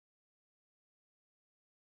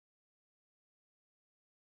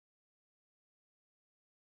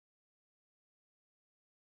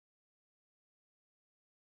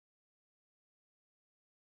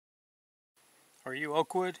Are you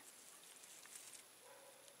Oakwood?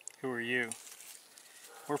 Who are you?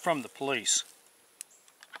 We're from the police.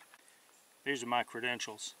 These are my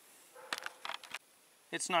credentials.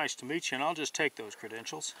 It's nice to meet you, and I'll just take those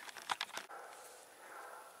credentials.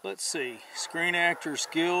 Let's see, Screen Actors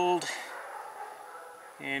Guild,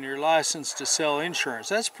 and you're licensed to sell insurance.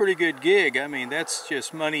 That's a pretty good gig. I mean, that's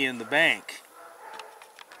just money in the bank.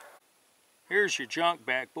 Here's your junk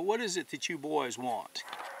back, but what is it that you boys want?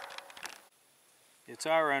 It's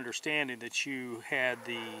our understanding that you had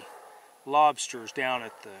the lobsters down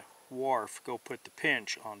at the wharf go put the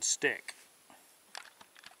pinch on Stick.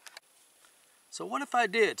 So what if I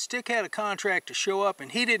did? Stick had a contract to show up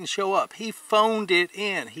and he didn't show up. He phoned it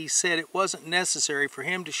in. He said it wasn't necessary for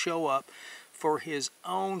him to show up for his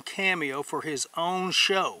own cameo, for his own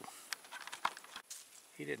show.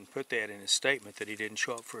 He didn't put that in his statement that he didn't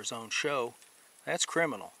show up for his own show. That's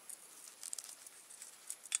criminal.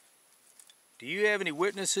 Do you have any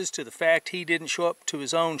witnesses to the fact he didn't show up to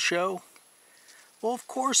his own show? Well, of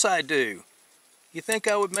course I do. You think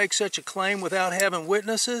I would make such a claim without having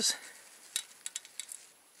witnesses?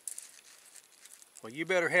 Well, you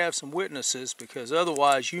better have some witnesses, because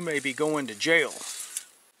otherwise you may be going to jail.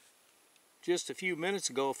 Just a few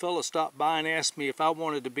minutes ago, a fellow stopped by and asked me if I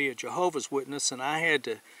wanted to be a Jehovah's Witness, and I had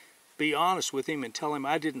to be honest with him and tell him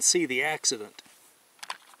I didn't see the accident.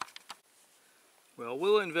 Well,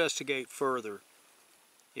 we'll investigate further.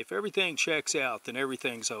 If everything checks out, then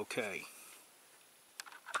everything's okay.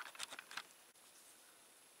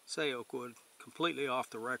 Say, Oakwood, completely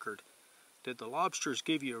off the record, did the lobsters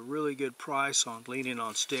give you a really good price on leaning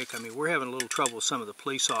on Stick? I mean, we're having a little trouble with some of the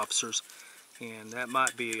police officers, and that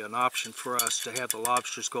might be an option for us to have the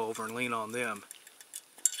lobsters go over and lean on them.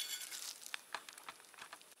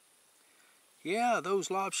 Yeah,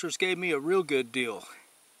 those lobsters gave me a real good deal.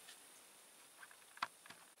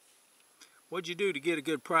 What'd you do to get a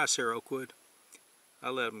good price there, Oakwood? I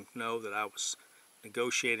let them know that I was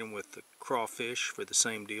negotiating with the crawfish for the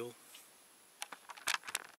same deal.